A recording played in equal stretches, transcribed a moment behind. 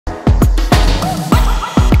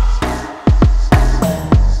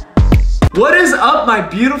What is up, my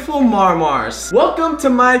beautiful Marmars? Welcome to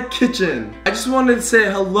my kitchen. I just wanted to say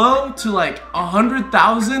hello to like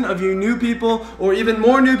 100,000 of you new people, or even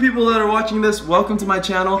more new people that are watching this. Welcome to my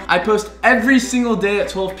channel. I post every single day at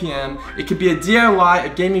 12 p.m. It could be a DIY,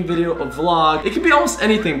 a gaming video, a vlog. It could be almost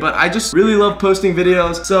anything, but I just really love posting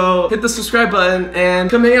videos. So hit the subscribe button and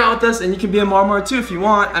come hang out with us, and you can be a Marmar too if you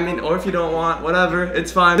want. I mean, or if you don't want, whatever,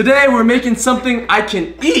 it's fine. Today we're making something I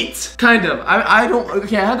can eat, kind of. I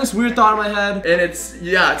had this weird thought in my head, and it's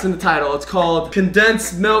in the title. It's called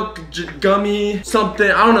Condensed Milk Gummy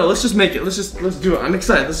something. I don't know. Let's just make it. Let's do it. I'm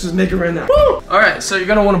excited. Let's just make it right now. Woo! All right. So you're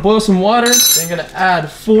gonna want to boil some water. Then you're gonna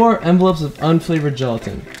add 4 envelopes of unflavored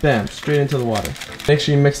gelatin. Bam! Straight into the water. Make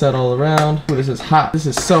sure you mix that all around. Ooh, this is hot. This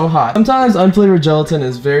is so hot. Sometimes unflavored gelatin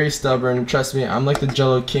is very stubborn. Trust me, I'm like the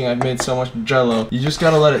Jello king. I've made so much Jello. You just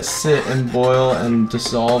gotta let it sit and boil and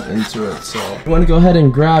dissolve into it. So you want to go ahead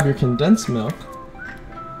and grab your condensed milk.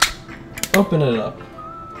 Open it up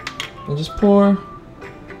and just pour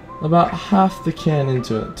about half the can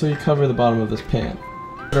into it until you cover the bottom of this pan.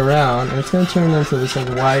 Put it around, and it's gonna turn into this like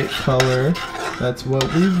white color. That's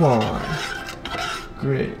what we want.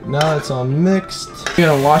 Great. Now it's all mixed. You're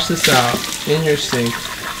gonna wash this out in your sink.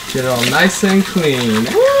 Get it all nice and clean.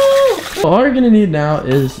 Woo! All you're gonna need now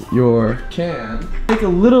is your can. Take a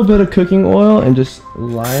little bit of cooking oil and just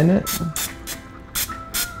line it,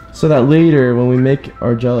 so that later when we make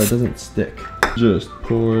our Jello it doesn't stick. Just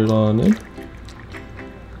pour it on in.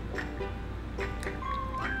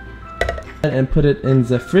 And put it in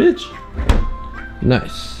the fridge.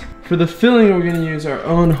 Nice. For the filling, we're gonna use our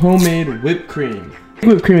own homemade whipped cream.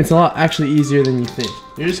 Whipped cream, it's a lot actually easier than you think.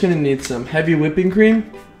 You're just gonna need some heavy whipping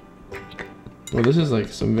cream. Well, this is like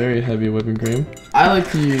some very heavy whipping cream. I like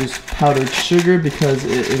to use powdered sugar because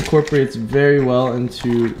it incorporates very well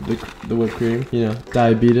into the whipped cream. You know,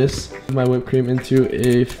 diabetes. My whipped cream into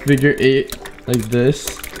a figure 8 like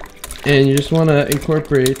this. And you just want to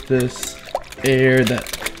incorporate this air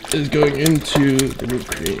that is going into the whipped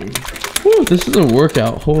cream. Whew, this is a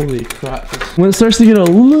workout. Holy crap. When it starts to get a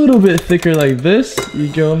little bit thicker like this, you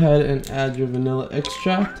go ahead and add your vanilla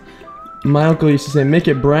extract. My uncle used to say, make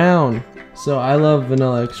it brown. So I love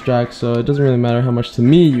vanilla extract, so it doesn't really matter how much to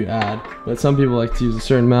me you add, but some people like to use a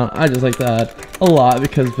certain amount. I just like to add a lot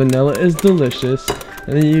because vanilla is delicious.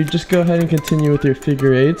 And then you just go ahead and continue with your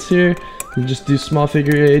figure 8s here. You just do small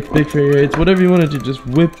figure 8s, big figure 8s, whatever you want to do. Just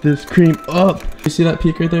whip this cream up. You see that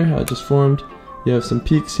peak right there, how it just formed? You have some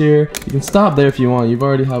peaks here. You can stop there if you want. You've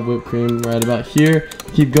already have whipped cream right about here.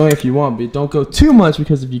 Keep going if you want, but don't go too much,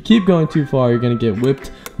 because if you keep going too far, you're gonna get whipped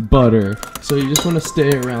butter. So you just want to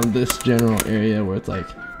stay around this general area where it's like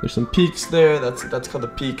there's some peaks there. That's called the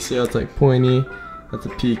peak. See how it's like pointy? That's a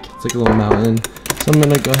peak. It's like a little mountain. So I'm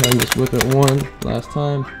gonna go ahead and just whip it one last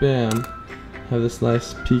time. Bam! Have this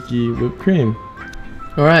nice peaky whipped cream.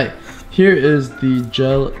 All right, here is the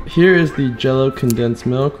Jello condensed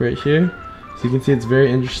milk right here. So you can see it's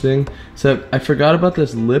very interesting. So I forgot about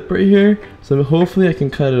this lip right here. So hopefully I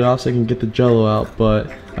can cut it off so I can get the Jello out.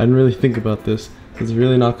 But I didn't really think about this. It's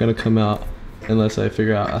really not gonna come out unless I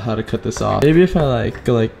figure out how to cut this off. Maybe if I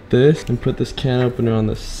go like this and put this can opener on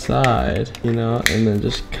the side, you know, and then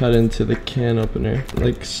just cut into the can opener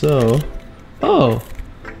like so. Oh,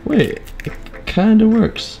 wait, it kind of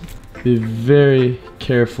works. Be very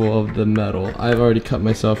careful of the metal. I've already cut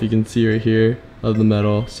myself, you can see right here, of the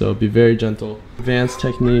metal, so be very gentle. Advanced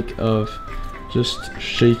technique of just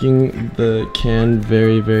shaking the can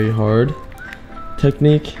very, very hard.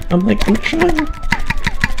 Technique. I'm trying.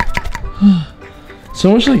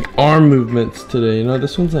 So much like arm movements today, you know.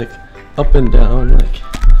 This one's like up and down. Like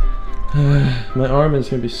my arm is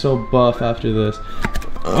gonna be so buff after this.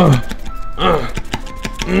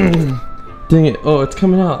 Dang it! Oh, it's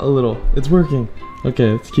coming out a little. It's working.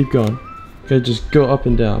 Okay, let's keep going. Okay, just go up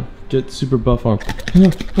and down. Get super buff arm.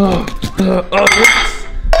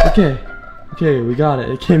 Okay, we got it.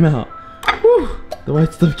 It came out. Whew. The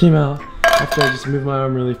white stuff came out after I just moved my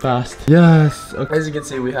arm really fast. Yes. Okay. As you can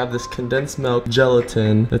see, we have this condensed milk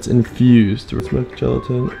gelatin that's infused with milk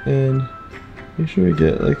gelatin, and make sure we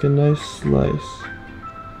get like a nice slice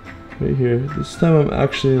right here. This time I'm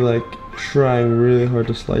actually like trying really hard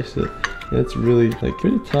to slice it, and it's really like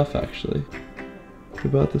pretty tough actually.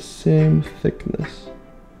 About the same thickness.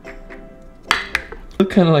 Look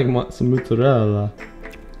kind of like some mozzarella.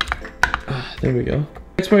 There we go.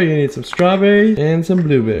 Next part, you're gonna need some strawberries and some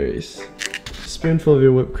blueberries. A spoonful of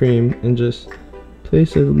your whipped cream, and just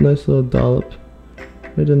place a nice little dollop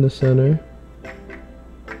right in the center.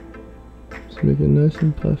 Just make it nice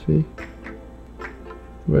and puffy.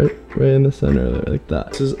 Right in the center there, like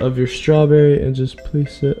that. This is of your strawberry, and just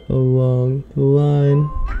place it along the line.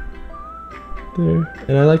 there.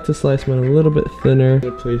 And I like to slice mine a little bit thinner. I'm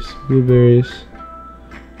gonna place blueberries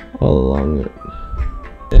all along it.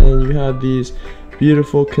 And you have these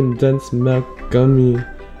beautiful condensed milk gummy.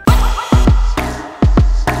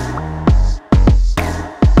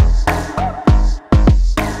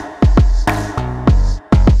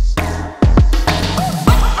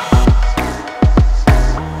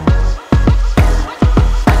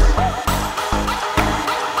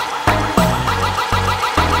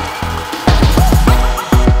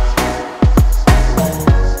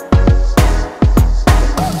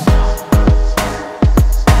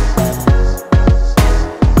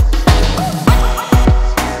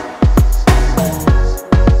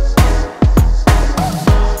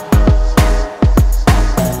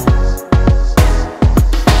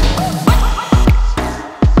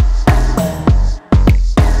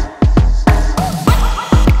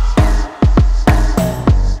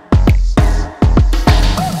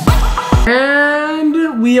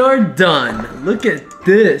 And we are done. Look at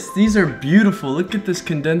this. These are beautiful. Look at this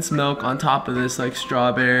condensed milk on top of this like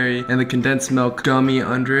strawberry and the condensed milk gummy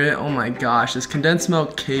under it. Oh my gosh, this condensed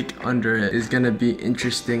milk cake under it is gonna be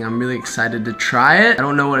interesting. I'm really excited to try it. I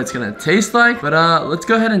don't know what it's gonna taste like, but let's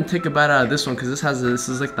go ahead and take a bite out of this one because this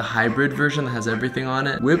is like the hybrid version that has everything on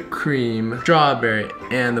it. Whipped cream, strawberry,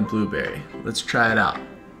 and the blueberry. Let's try it out.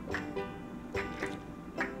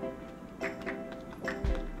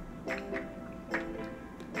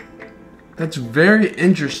 That's very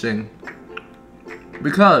interesting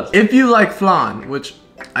because if you like flan, which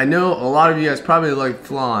I know a lot of you guys probably like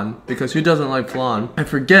flan because who doesn't like flan? I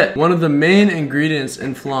forget one of the main ingredients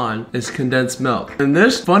in flan is condensed milk. And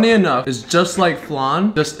this, funny enough, is just like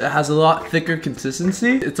flan, just it has a lot thicker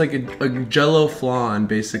consistency. It's like a JELLO flan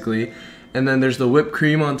basically. And then there's the whipped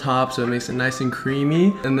cream on top, so it makes it nice and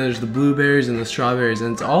creamy. And there's the blueberries and the strawberries,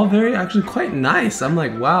 and it's all very, actually quite nice. I'm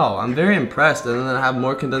like, wow, I'm very impressed. And then I have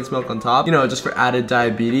more condensed milk on top, you know, just for added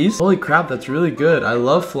diabetes. Holy crap, that's really good. I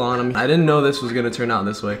love flan. I didn't know this was gonna turn out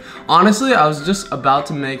this way. Honestly, I was just about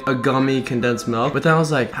to make a gummy condensed milk, but then I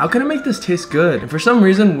was like, how can I make this taste good? And for some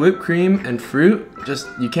reason, whipped cream and fruit, just,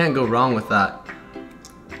 you can't go wrong with that.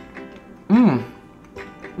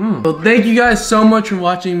 Well, thank you guys so much for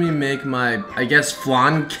watching me make my, I guess,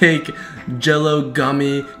 flan cake, JELLO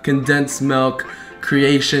gummy, condensed milk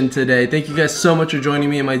creation today. Thank you guys so much for joining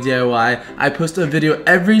me in my DIY. I post a video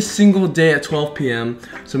every single day at 12 p.m.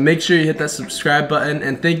 So make sure you hit that subscribe button.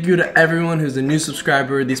 And thank you to everyone who's a new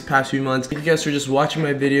subscriber these past few months. Thank you guys for just watching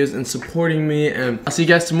my videos and supporting me. And I'll see you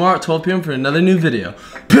guys tomorrow at 12 p.m. for another new video.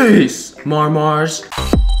 Peace, Marmars.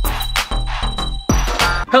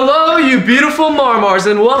 Hello, you beautiful Marmars,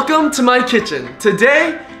 and welcome to my kitchen.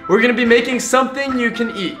 Today, we're gonna be making something you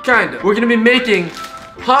can eat, kinda. We're gonna be making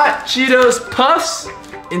hot Cheetos puffs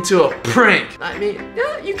into a prank. I mean,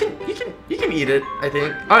 yeah, you can eat it, I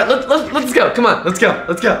think. All right, let's go. Come on, let's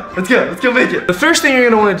go make it. The first thing you're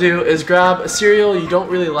gonna want to do is grab a cereal you don't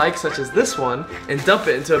really like, such as this one, and dump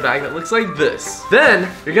it into a bag that looks like this. Then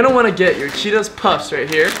you're gonna want to get your Cheetos puffs right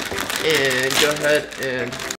here, and go ahead and